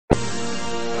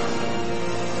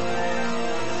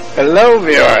Hello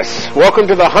viewers, welcome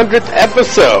to the 100th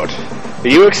episode. Are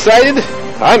you excited?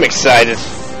 I'm excited.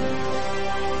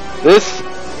 This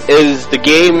is the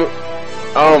game,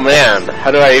 oh man, how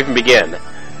do I even begin?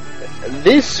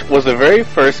 This was the very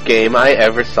first game I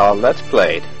ever saw Let's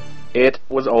Played. It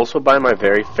was also by my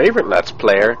very favorite Let's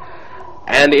Player,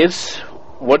 and it's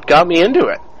what got me into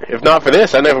it. If not for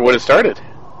this, I never would have started.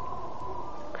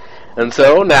 And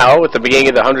so now, at the beginning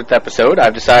of the 100th episode,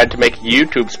 I've decided to make a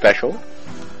YouTube special.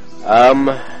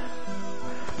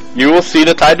 You will see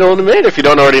the title in a minute if you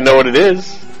don't already know what it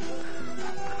is.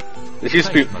 This used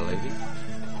to be...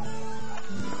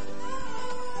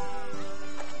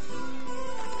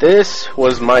 This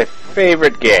was my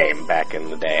favorite game back in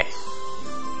the day.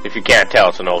 If you can't tell,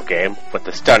 it's an old game with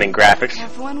the stunning graphics.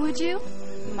 Have one, would you?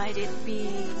 Might it be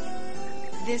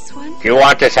this one? Do you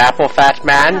want this apple, fat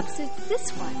man? Perhaps it's this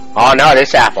one. Oh no,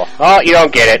 this apple. Oh, you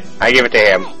don't get it. I give it to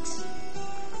him. Thanks.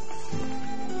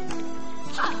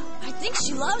 I think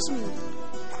she loves me.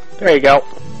 There you go.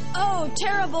 Oh,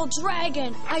 terrible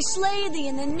dragon! I slay thee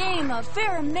in the name of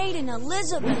fair maiden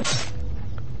Elizabeth.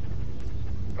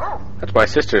 That's my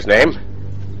sister's name.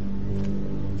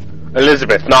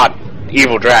 Elizabeth, not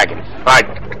evil dragon. I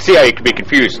can see how you could be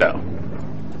confused, though.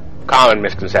 Common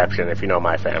misconception if you know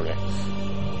my family.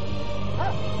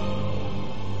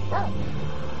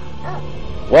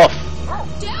 Wolf.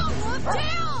 Down, Wolf,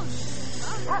 down!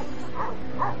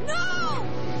 No!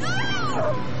 No!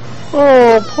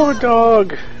 Oh, poor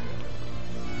dog.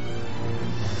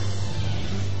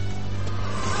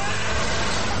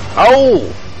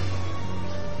 Oh!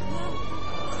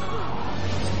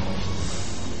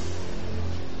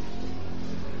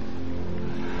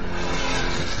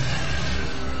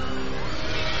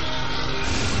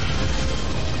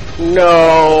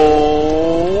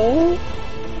 No.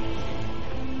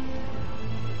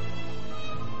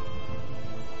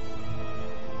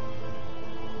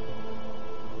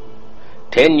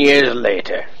 10 years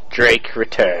later, Drake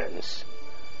returns.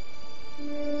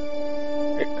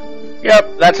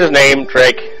 Yep, that's his name,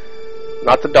 Drake.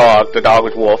 Not the dog. The dog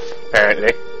was Wolf,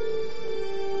 apparently.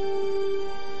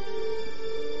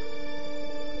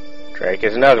 Drake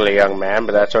is an ugly young man,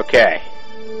 but that's okay.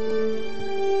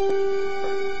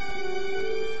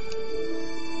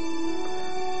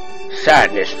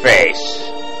 Sadness face.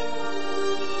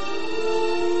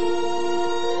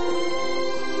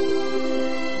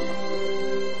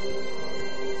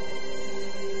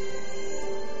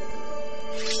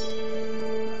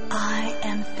 I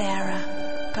am Thera,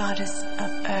 goddess of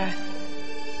earth.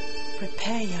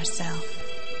 Prepare yourself.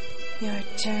 Your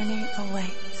journey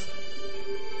awaits.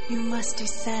 You must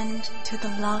descend to the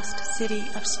lost city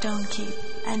of Stonekeep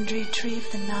and retrieve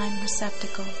the 9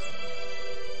 receptacles.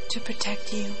 To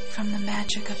protect you from the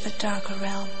magic of the darker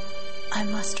realm, I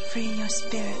must free your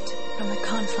spirit from the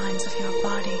confines of your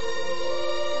body.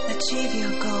 Achieve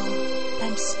your goal,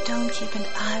 and Stonekeep and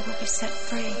I will be set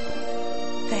free.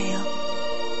 Fail,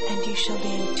 and you shall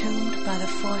be entombed by the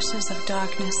forces of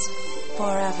darkness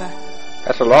forever.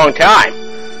 That's a long time.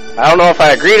 I don't know if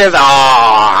I agree to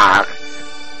that.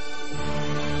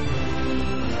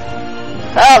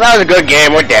 Well, that was a good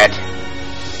game. We're dead.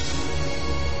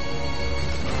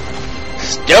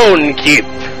 Stonekeep.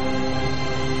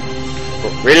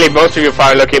 Really, most of you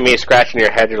probably look at me scratching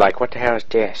your head. You're like, what the hell is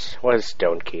this? What is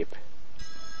Stonekeep?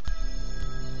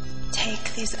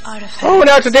 Take these artifacts. Oh,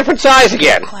 now it's a different size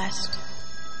again. Quest.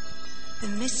 The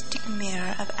mystic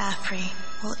mirror of Afri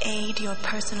will aid your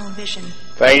personal vision.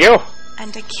 Thank you.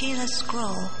 And a keyless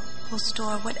scroll will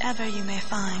store whatever you may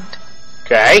find.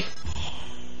 Okay.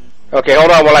 Okay,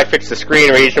 hold on while I fix the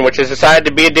screen region, which has decided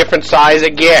to be a different size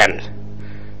again.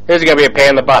 This is going to be a pain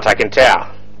in the butt, I can tell.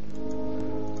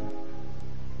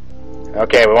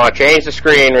 Okay, we want to change the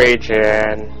screen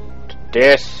region to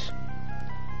this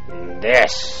and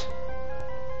this.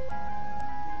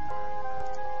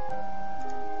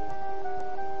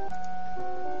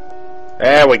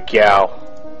 There we go.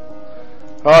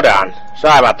 Hold on.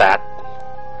 Sorry about that.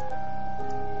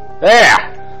 There.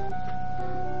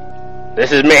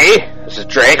 This is me. This is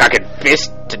Drake. I can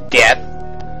fist to death.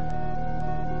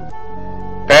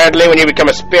 Apparently, when you become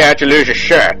a spirit, you lose your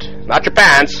shirt. Not your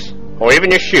pants, or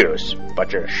even your shoes,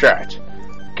 but your shirt.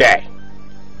 Okay.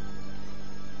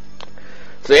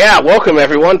 So yeah, welcome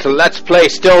everyone to Let's Play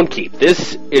Stonekeep.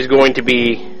 This is going to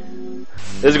be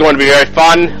very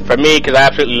fun for me, because I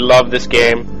absolutely love this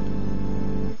game.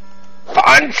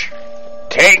 Punch!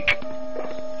 Take!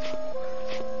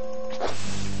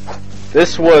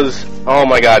 This was... oh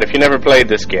my god, if you never played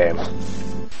this game.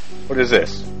 What is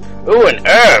this? Ooh, an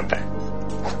herb!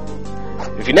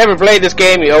 If you never played this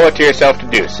game, you owe it to yourself to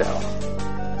do so.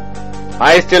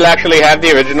 I still actually have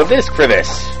the original disc for this.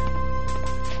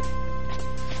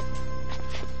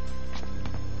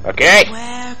 Okay.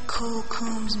 Where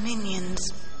Kulkum's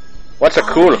minions? What's a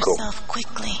Arm Kulakum? yourself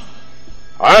quickly.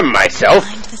 Arm myself?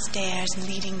 Find the stairs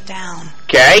leading down.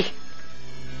 Okay.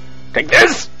 Take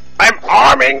this. I'm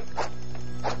arming.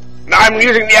 Now I'm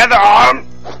using the other arm.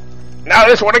 Now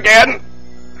this one again.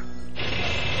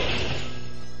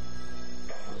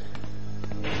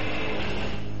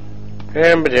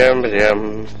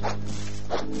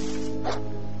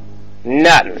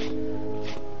 Nothing.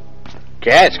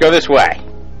 Okay, let's go this way.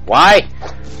 Why?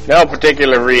 No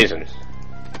particular reason.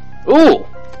 Ooh!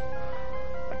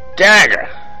 A dagger.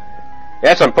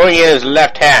 Yes, I'm putting it in his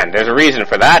left hand. There's a reason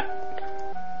for that.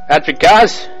 That's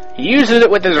because he uses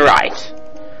it with his right.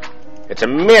 It's a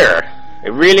mirror.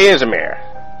 It really is a mirror.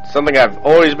 It's something I've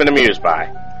always been amused by.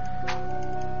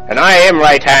 And I am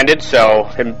right-handed, so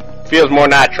it feels more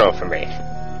natural for me.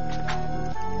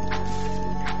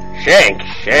 Shank.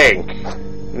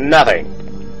 Nothing.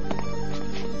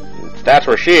 That's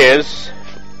where she is.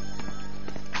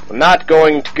 I'm not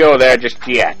going to go there just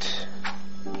yet.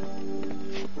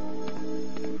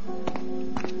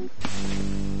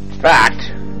 In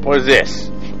fact, what is this?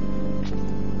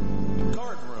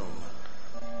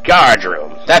 Guard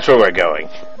room. That's where we're going.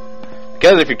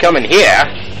 Because if you come in here,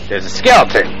 there's a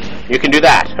skeleton. You can do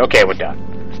that. Okay, we're done.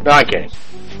 No, I'm kidding.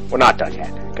 We're not done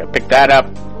yet. Gotta pick that up.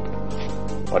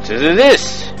 What is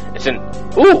this? It's an...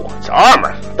 Ooh, it's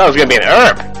armor. I thought it was gonna be an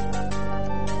herb.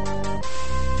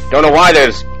 Don't know why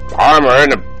there's armor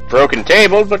in a broken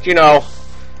table, but you know...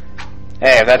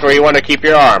 Hey, if that's where you want to keep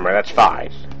your armor, that's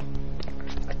fine.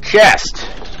 A chest.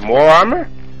 More armor?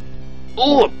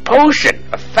 Ooh, a potion.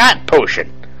 A fat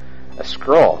potion. A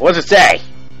scroll. What does it say?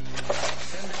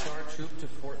 Send a guard troop to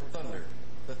Fort Thunder.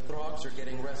 The Throgs are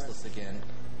getting restless again.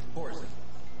 Poison.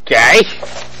 Okay.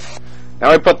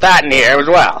 Now we put that in here as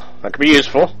well. That could be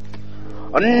useful.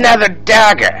 Another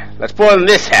dagger. Let's put it in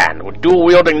this hand. We're dual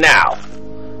wielding now.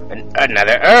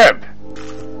 Another herb.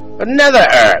 Another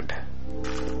herb.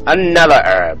 Another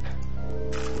herb.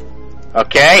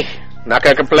 Okay. Not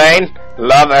gonna complain.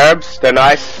 Love herbs. They're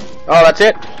nice. Oh, that's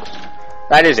it?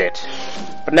 That is it.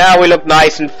 But now we look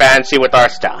nice and fancy with our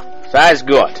stuff. So that's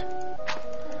good.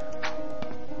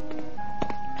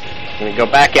 We go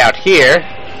back out here.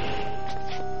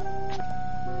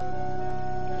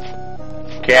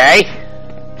 Okay.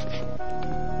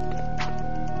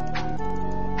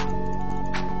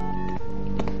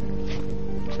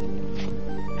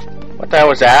 What the hell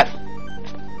was that?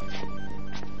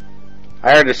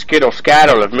 I heard a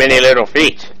skittle-scattle of many little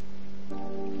feet.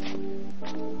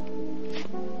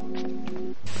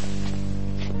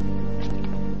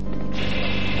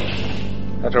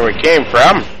 That's where we came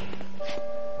from.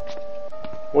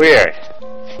 Weird.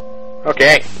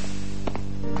 Okay.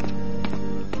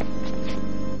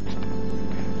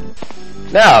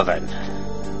 Now then.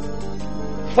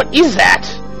 What is that?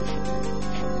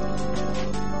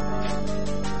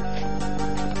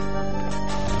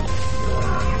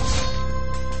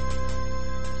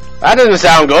 That doesn't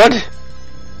sound good.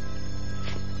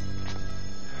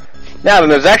 Now then,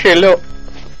 there's actually a little...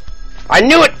 I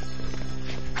knew it!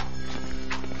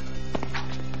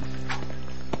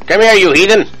 Come here, you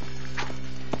heathen!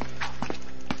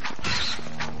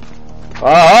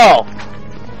 Oh!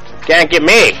 Can't get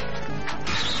me!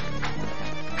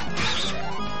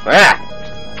 Ah!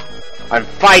 I'm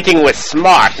fighting with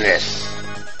smartness!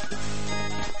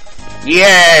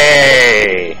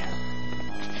 Yay!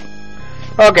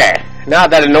 Okay, now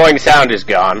that annoying sound is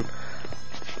gone,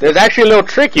 there's actually a little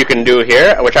trick you can do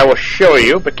here, which I will show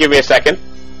you, but give me a second.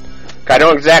 I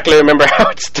don't exactly remember how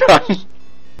it's done.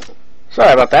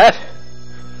 Sorry about that.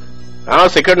 I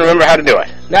honestly couldn't remember how to do it.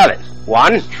 Now then,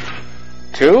 1,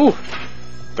 2,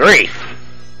 3.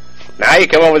 Now you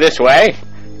come over this way.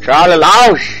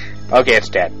 Tra-la-la-oosh. Okay, it's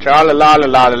dead.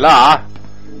 Tra-la-la-la-la-la-la.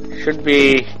 Should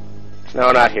be...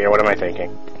 No, not here. What am I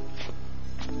thinking?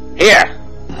 Here.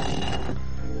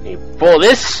 You pull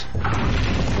this.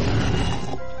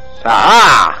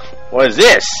 Aha! What is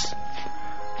this?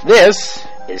 This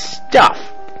is stuff.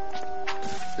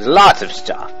 There's lots of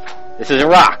stuff. This is a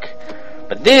rock.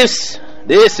 But this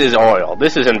is oil.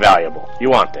 This is invaluable.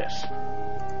 You want this.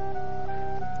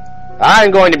 I'm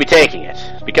going to be taking it,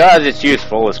 because it's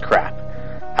useful as crap.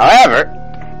 However,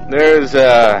 there's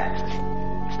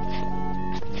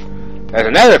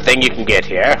another thing you can get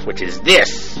here, which is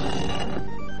this.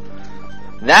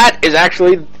 That is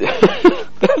actually...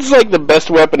 that's like the best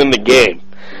weapon in the game.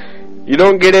 You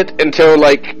don't get it until,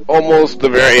 like, almost the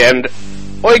very end.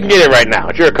 Or you can get it right now.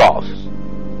 It's your call.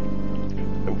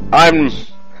 I'm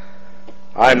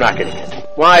not getting it.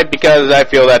 Why? Because I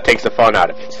feel that takes the fun out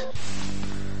of it.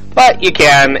 But you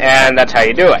can, and that's how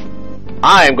you do it.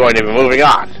 I'm going to be moving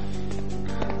on.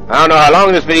 I don't know how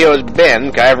long this video has been,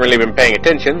 because I haven't really been paying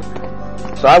attention.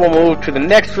 So I will move to the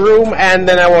next room, and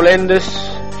then I will end this,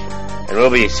 and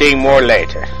we'll be seeing more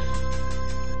later.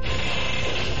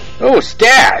 Oh,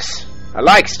 stairs! I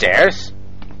like stairs.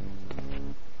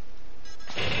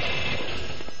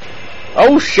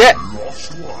 Oh, shit!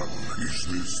 Lost one, is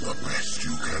this the best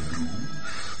you can do?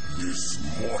 This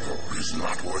mortal is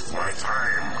not worth my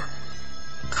time.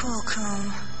 Cool,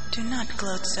 Coom. Do not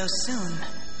gloat so soon.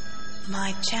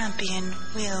 My champion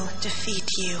will defeat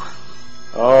you.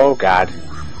 Oh, God. Your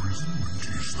imprisonment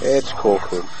is the It's cool,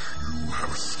 cool. You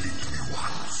have escaped me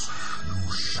once.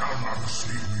 You shall not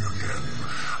escape me again.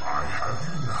 I have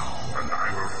you now, and I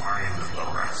will find the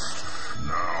rest.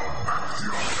 Now, back to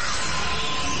your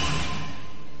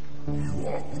You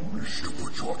are foolish to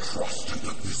put your trust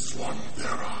into this one,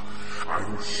 Vera. I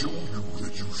will show you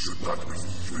that you should not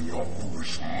believe in your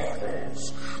foolish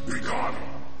mortals. Begone.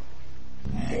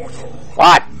 Mortal.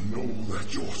 What? Know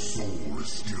that your soul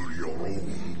is still your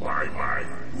own by my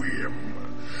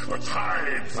whim. The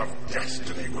tides of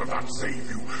destiny will not save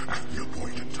you at the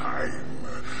appointed time.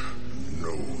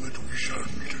 Know that we shall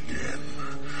meet again.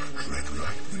 Tread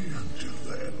lightly until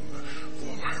then,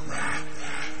 for my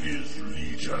wrath is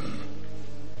legion.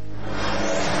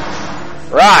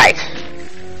 Right.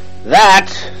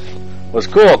 That was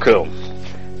Cool Coom.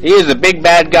 He is a big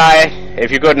bad guy, if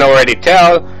you couldn't already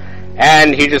tell,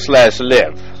 and he just let us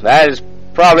live. That is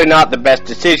probably not the best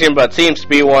decision, but seems to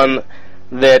be one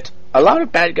that a lot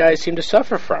of bad guys seem to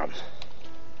suffer from.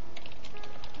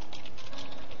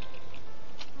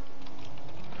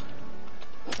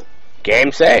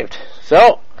 Game saved.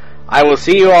 So, I will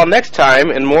see you all next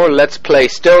time in more Let's Play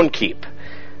Stonekeep.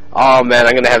 Oh man,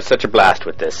 I'm going to have such a blast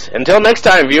with this. Until next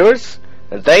time, viewers,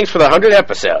 and thanks for the 100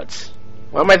 episodes.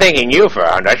 Why am I thanking you for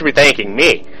 100? I should be thanking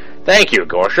me. Thank you,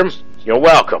 Gorsham. You're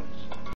welcome.